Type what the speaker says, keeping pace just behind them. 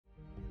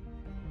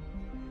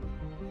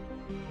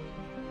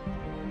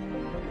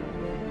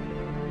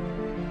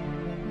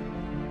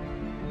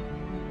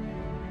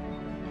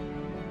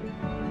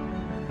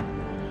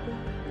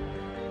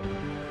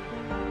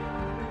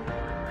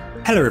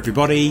Hello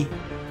everybody,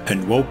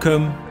 and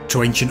welcome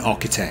to Ancient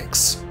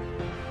Architects.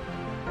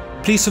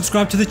 Please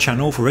subscribe to the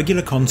channel for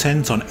regular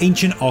content on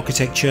ancient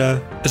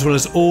architecture, as well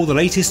as all the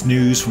latest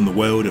news from the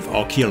world of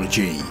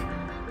archaeology.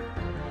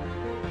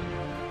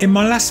 In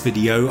my last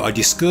video I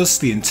discussed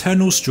the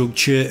internal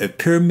structure of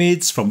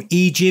pyramids from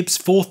Egypt's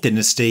 4th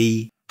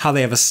dynasty, how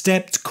they have a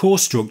stepped core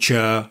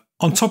structure,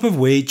 on top of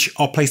which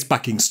are placed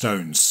backing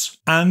stones,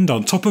 and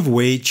on top of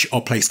which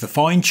are placed the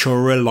fine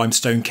Tura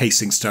limestone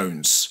casing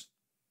stones.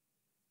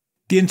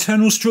 The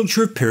internal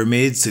structure of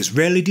pyramids is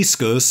rarely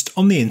discussed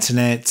on the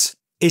internet.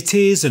 It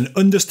is an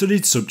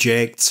understudied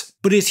subject,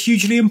 but it's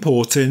hugely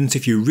important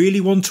if you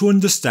really want to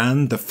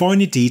understand the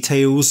finer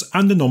details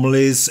and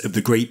anomalies of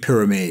the Great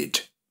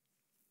Pyramid.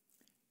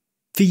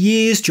 For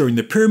years during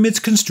the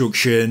pyramid's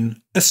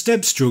construction, a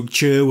step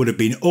structure would have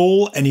been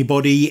all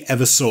anybody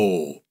ever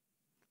saw.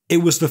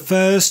 It was the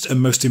first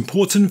and most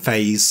important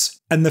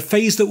phase, and the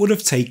phase that would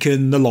have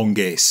taken the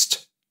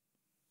longest.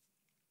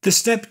 The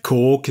stepped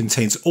core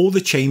contains all the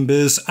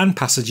chambers and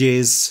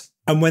passages,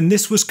 and when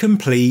this was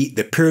complete,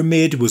 the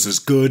pyramid was as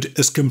good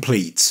as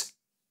complete.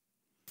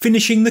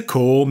 Finishing the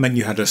core meant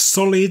you had a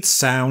solid,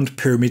 sound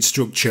pyramid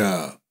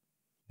structure.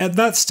 At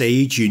that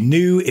stage, you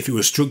knew if it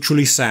was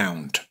structurally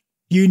sound.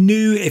 You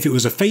knew if it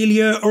was a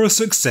failure or a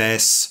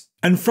success,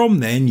 and from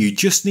then you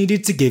just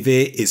needed to give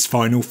it its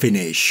final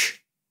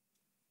finish.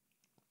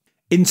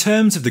 In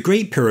terms of the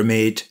Great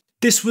Pyramid,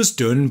 this was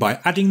done by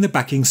adding the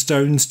backing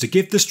stones to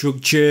give the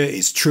structure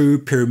its true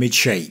pyramid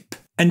shape,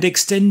 and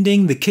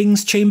extending the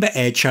King's Chamber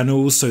air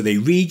channels so they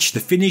reach the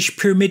finished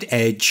pyramid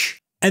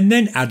edge, and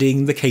then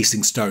adding the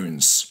casing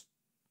stones.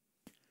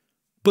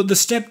 But the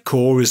stepped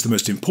core is the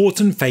most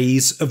important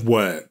phase of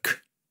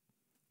work.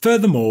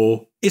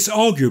 Furthermore, it's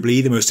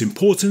arguably the most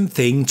important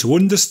thing to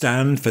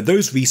understand for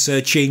those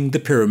researching the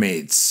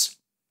pyramids.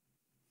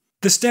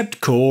 The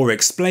stepped core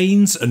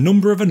explains a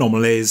number of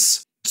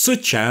anomalies,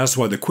 such as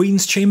why the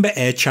Queen's Chamber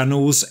air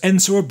channels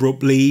end so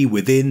abruptly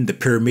within the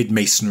pyramid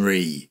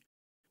masonry.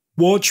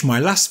 Watch my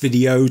last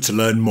video to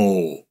learn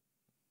more.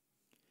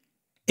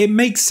 It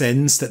makes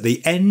sense that they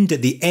end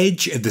at the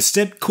edge of the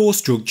stepped core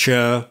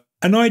structure,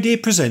 an idea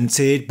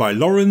presented by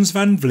Laurens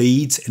van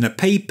Vliet in a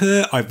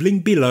paper I've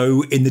linked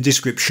below in the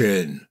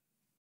description.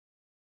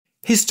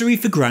 History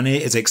for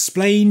Granite has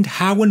explained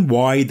how and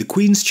why the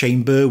Queen's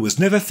Chamber was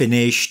never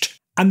finished,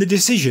 and the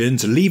decision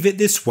to leave it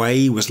this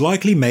way was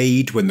likely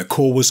made when the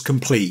core was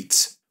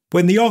complete,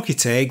 when the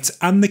architect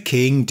and the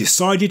king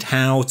decided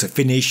how to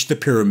finish the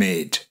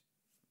pyramid.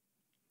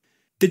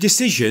 The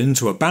decision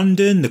to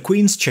abandon the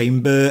Queen's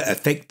Chamber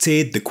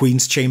affected the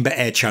Queen's Chamber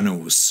air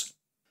channels.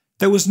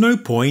 There was no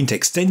point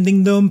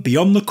extending them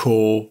beyond the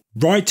core,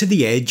 right to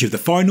the edge of the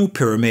final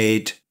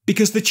pyramid,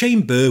 because the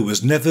chamber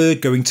was never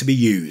going to be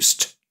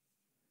used.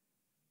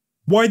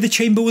 Why the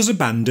chamber was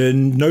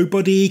abandoned,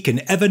 nobody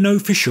can ever know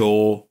for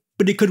sure,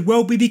 but it could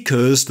well be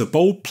because the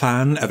bold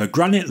plan of a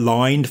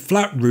granite-lined,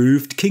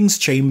 flat-roofed King's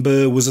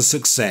Chamber was a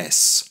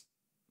success.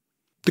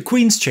 The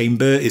Queen's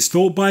Chamber is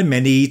thought by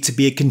many to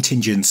be a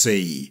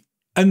contingency,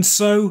 and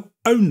so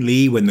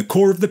only when the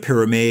core of the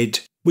pyramid,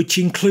 which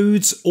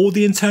includes all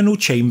the internal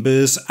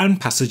chambers and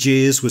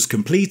passages, was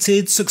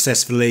completed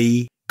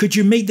successfully, could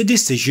you make the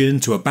decision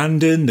to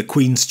abandon the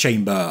Queen's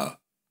Chamber.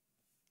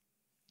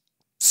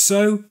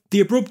 So, the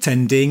abrupt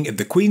ending of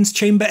the Queen's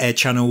Chamber air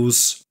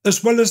channels,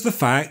 as well as the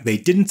fact they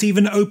didn't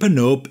even open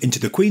up into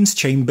the Queen's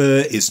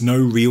Chamber, is no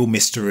real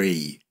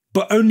mystery,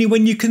 but only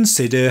when you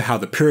consider how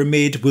the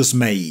pyramid was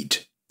made.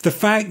 The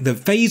fact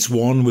that phase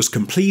 1 was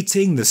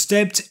completing the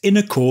stepped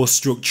inner core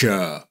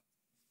structure.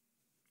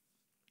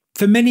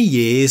 For many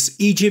years,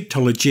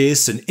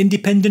 Egyptologists and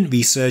independent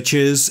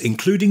researchers,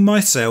 including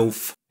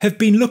myself, have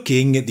been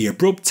looking at the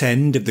abrupt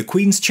end of the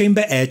Queen's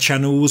Chamber air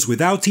channels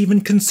without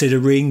even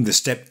considering the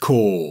stepped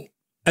core.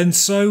 And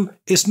so,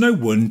 it's no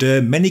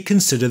wonder many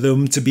consider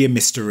them to be a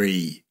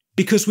mystery,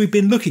 because we've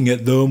been looking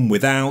at them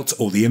without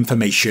all the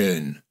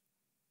information.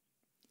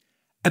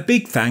 A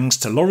big thanks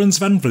to Laurens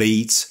van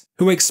Vliet,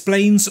 who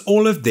explains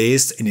all of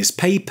this in his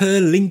paper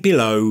linked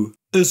below,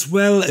 as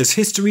well as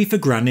History for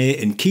Granite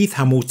and Keith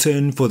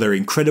Hamilton for their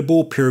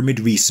incredible pyramid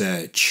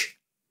research.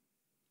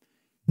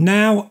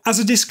 Now, as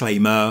a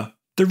disclaimer,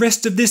 the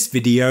rest of this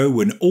video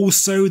and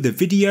also the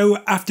video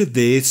after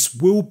this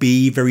will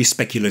be very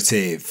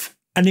speculative,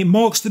 and it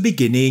marks the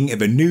beginning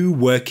of a new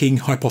working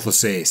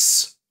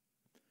hypothesis.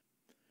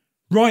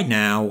 Right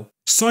now,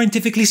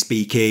 scientifically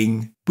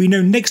speaking, we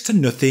know next to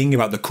nothing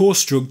about the core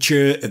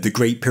structure of the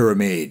Great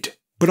Pyramid,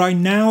 but I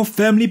now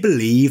firmly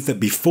believe that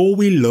before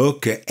we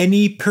look at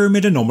any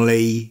pyramid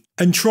anomaly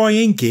and try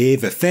and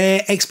give a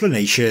fair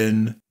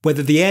explanation,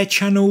 whether the air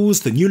channels,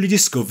 the newly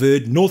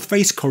discovered north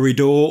face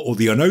corridor or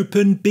the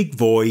unopened big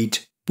void,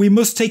 we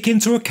must take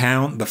into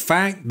account the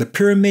fact the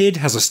pyramid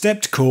has a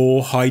stepped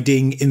core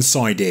hiding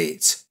inside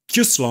it,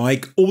 just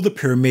like all the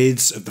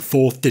pyramids of the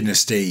 4th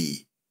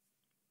dynasty.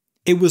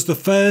 It was the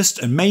first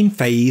and main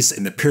phase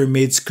in the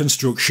pyramid's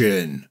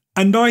construction,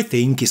 and I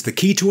think it's the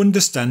key to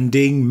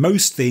understanding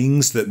most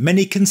things that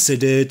many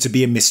consider to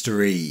be a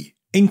mystery,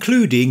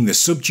 including the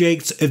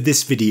subject of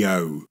this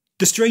video,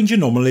 the strange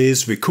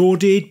anomalies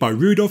recorded by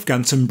Rudolf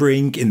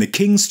Gantenbrink in the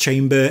King's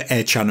Chamber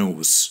air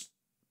channels.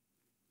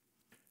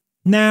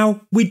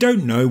 Now, we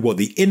don't know what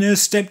the inner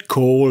stepped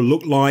core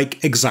looked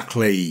like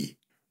exactly.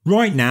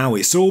 Right now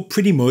it's all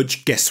pretty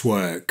much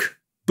guesswork.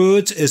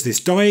 But as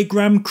this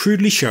diagram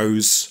crudely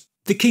shows,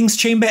 the King's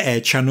Chamber air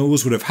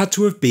channels would have had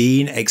to have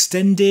been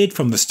extended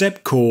from the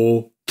stepped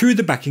core through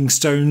the backing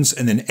stones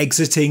and then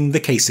exiting the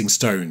casing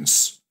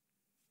stones.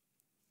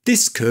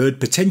 This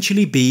could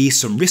potentially be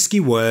some risky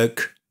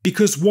work,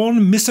 because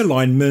one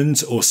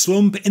misalignment or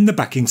slump in the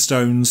backing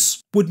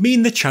stones would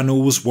mean the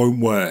channels won't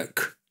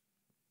work.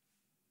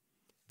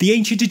 The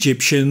ancient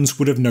Egyptians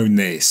would have known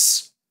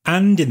this,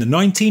 and in the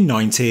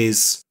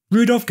 1990s,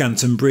 Rudolf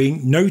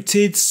Gantenbrink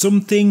noted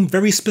something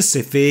very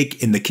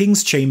specific in the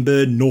King's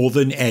Chamber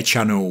northern air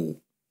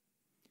channel.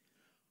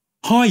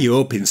 High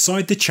up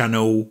inside the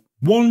channel,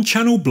 one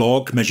channel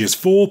block measures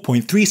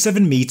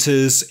 4.37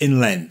 metres in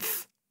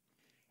length.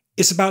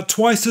 It's about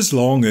twice as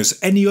long as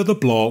any other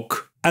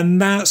block,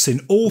 and that's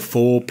in all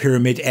 4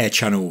 pyramid air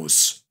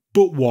channels.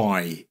 But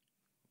why?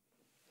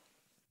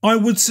 I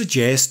would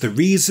suggest the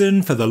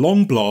reason for the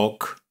long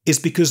block is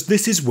because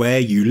this is where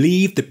you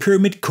leave the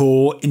pyramid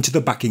core into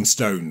the backing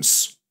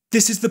stones.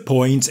 This is the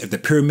point of the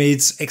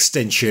pyramid's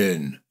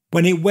extension,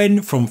 when it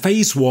went from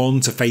phase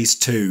 1 to phase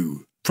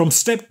 2, from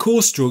step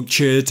core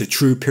structure to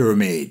true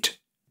pyramid.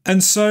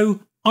 And so,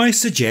 I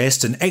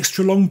suggest an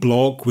extra long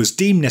block was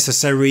deemed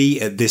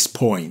necessary at this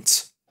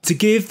point, to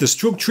give the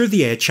structure of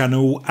the air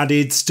channel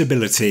added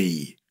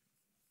stability.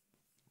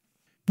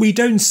 We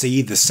don't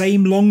see the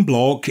same long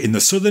block in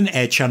the southern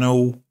air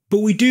channel, but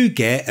we do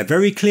get a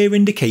very clear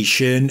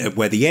indication of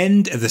where the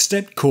end of the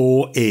stepped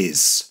core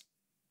is.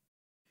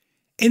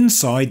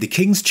 Inside the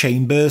King's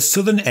Chamber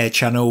southern air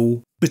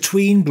channel,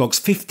 between blocks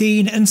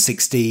 15 and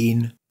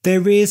 16,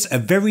 there is a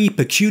very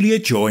peculiar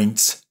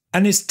joint,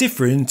 and it's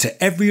different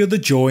to every other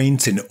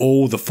joint in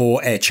all the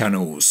 4 air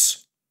channels.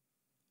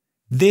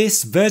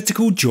 This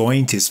vertical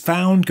joint is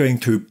found going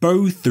through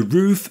both the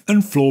roof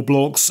and floor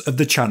blocks of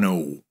the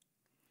channel.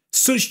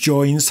 Such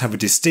joints have a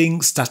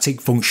distinct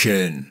static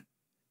function.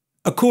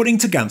 According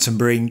to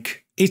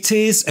Gantenbrink, it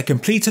is a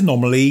complete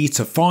anomaly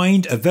to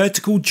find a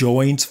vertical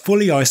joint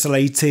fully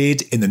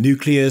isolated in the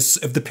nucleus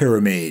of the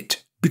pyramid,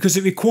 because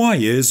it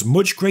requires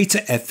much greater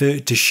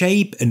effort to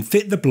shape and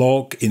fit the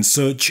block in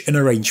such an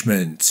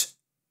arrangement.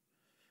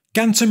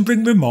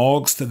 Gantenbrink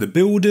remarks that the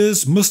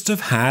builders must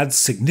have had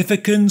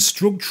significant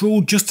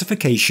structural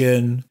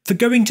justification for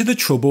going to the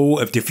trouble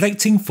of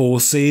deflecting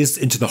forces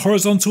into the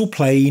horizontal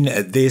plane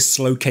at this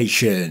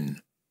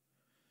location.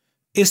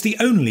 It's the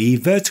only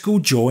vertical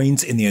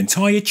joint in the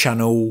entire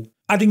channel,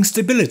 adding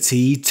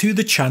stability to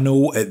the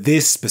channel at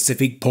this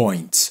specific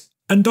point,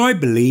 and I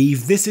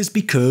believe this is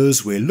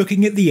because we're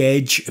looking at the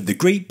edge of the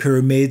Great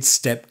Pyramid's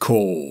step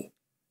core.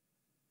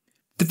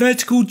 The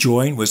vertical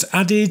joint was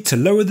added to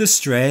lower the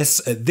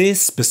stress at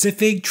this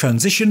specific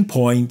transition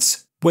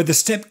point where the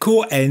step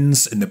core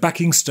ends and the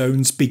backing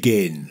stones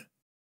begin.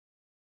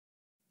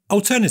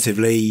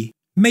 Alternatively,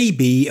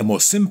 maybe a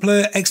more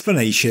simpler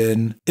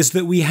explanation is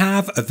that we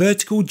have a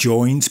vertical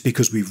joint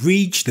because we've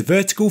reached the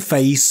vertical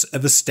face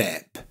of a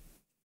step.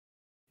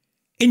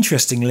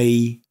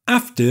 Interestingly,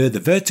 after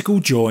the vertical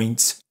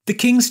joint, the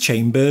King's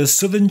Chamber's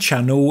southern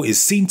channel is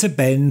seen to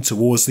bend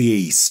towards the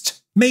east.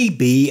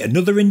 Maybe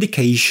another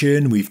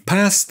indication we've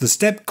passed the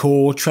step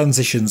core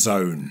transition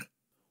zone.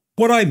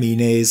 What I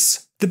mean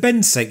is, the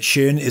bent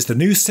section is the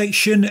new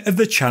section of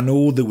the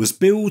channel that was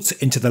built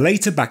into the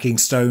later backing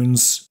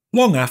stones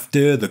long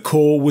after the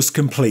core was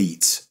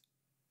complete.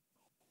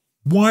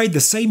 Why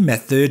the same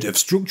method of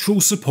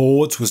structural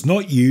support was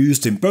not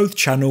used in both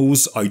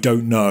channels, I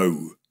don't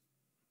know.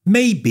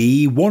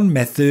 Maybe one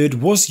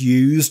method was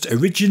used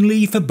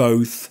originally for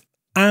both,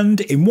 and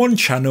in one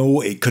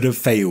channel it could have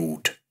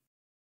failed.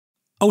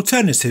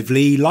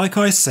 Alternatively, like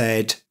I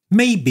said,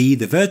 maybe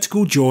the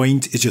vertical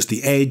joint is just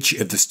the edge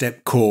of the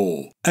step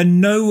core,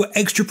 and no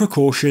extra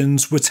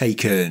precautions were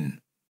taken.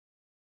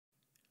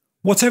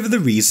 Whatever the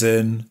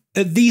reason,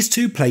 at these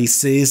 2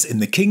 places in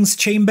the King's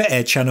Chamber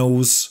air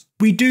channels,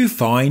 we do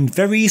find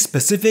very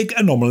specific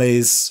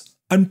anomalies,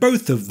 and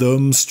both of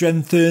them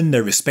strengthen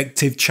their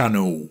respective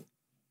channel.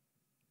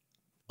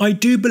 I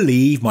do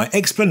believe my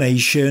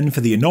explanation for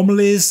the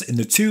anomalies in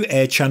the 2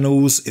 air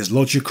channels is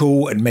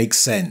logical and makes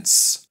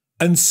sense.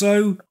 And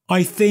so,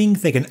 I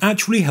think they can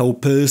actually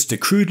help us to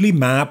crudely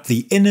map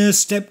the inner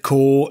step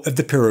core of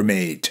the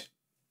pyramid.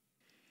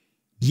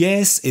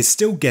 Yes, it's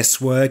still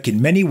guesswork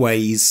in many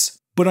ways,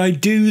 but I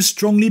do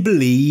strongly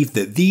believe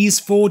that these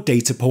 4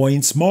 data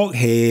points marked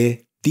here,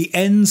 the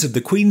ends of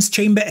the Queen's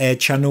Chamber air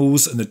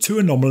channels and the 2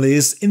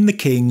 anomalies in the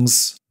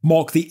King's,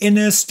 mark the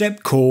inner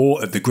step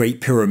core of the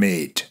Great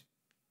Pyramid.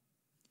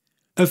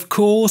 Of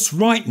course,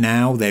 right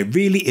now there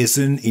really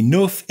isn't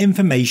enough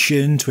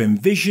information to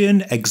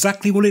envision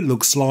exactly what it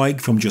looks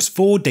like from just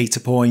 4 data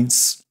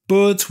points,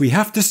 but we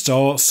have to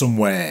start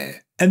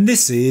somewhere, and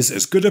this is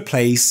as good a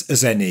place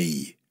as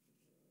any.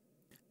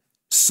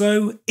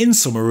 So, in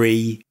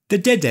summary, the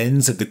dead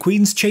ends of the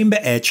Queen's Chamber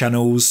air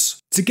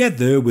channels,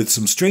 together with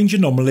some strange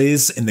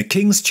anomalies in the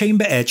King's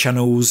Chamber air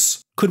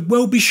channels, could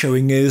well be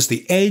showing us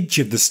the edge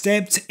of the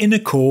stepped inner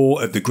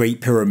core of the Great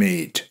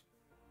Pyramid.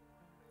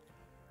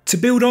 To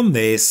build on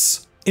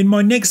this, in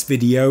my next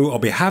video I'll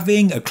be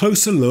having a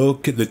closer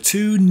look at the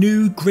two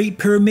new Great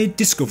Pyramid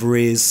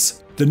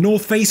discoveries, the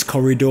North Face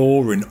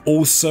Corridor and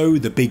also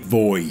the Big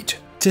Void,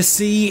 to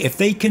see if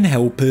they can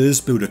help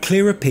us build a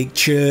clearer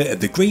picture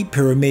of the Great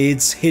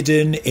Pyramid's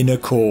hidden inner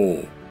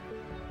core.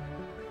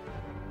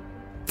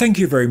 Thank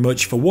you very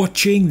much for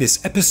watching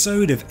this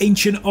episode of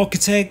Ancient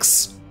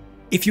Architects.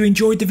 If you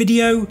enjoyed the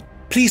video,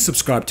 please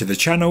subscribe to the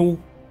channel,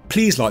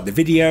 please like the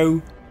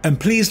video, and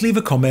please leave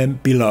a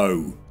comment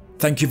below.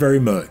 Thank you very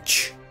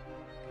much.